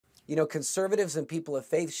conservatives and people of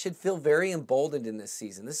faith should feel very emboldened in this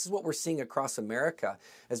season. This is what we're seeing across America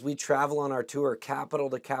as we travel on our tour, capital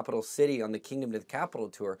to capital city, on the Kingdom to the Capital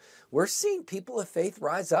tour. We're seeing people of faith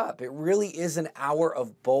rise up. It really is an hour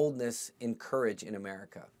of boldness and courage in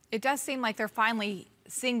America. It does seem like they're finally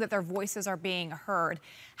seeing that their voices are being heard.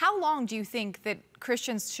 How long do you think that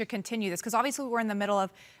Christians should continue this? Because obviously we're in the middle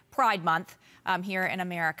of Pride Month here in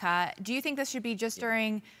America. Do you think this should be just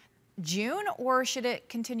during June, or should it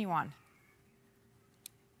continue on?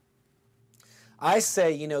 I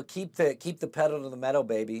say, keep the pedal to the metal,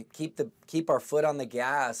 baby. Keep our foot on the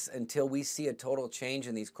gas until we see a total change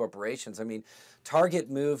in these corporations. I mean, Target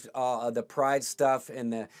moved the Pride stuff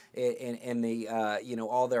and the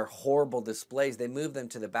all their horrible displays. They moved them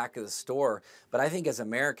to the back of the store. But I think as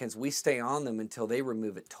Americans, we stay on them until they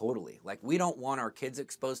remove it totally. Like, we don't want our kids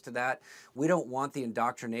exposed to that. We don't want the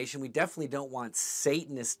indoctrination. We definitely don't want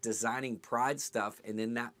Satanists designing Pride stuff and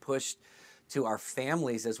then that pushed to our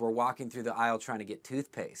families as we're walking through the aisle trying to get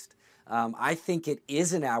toothpaste. I think it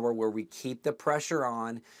is an hour where we keep the pressure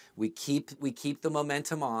on, we keep the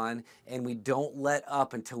momentum on, and we don't let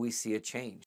up until we see a change.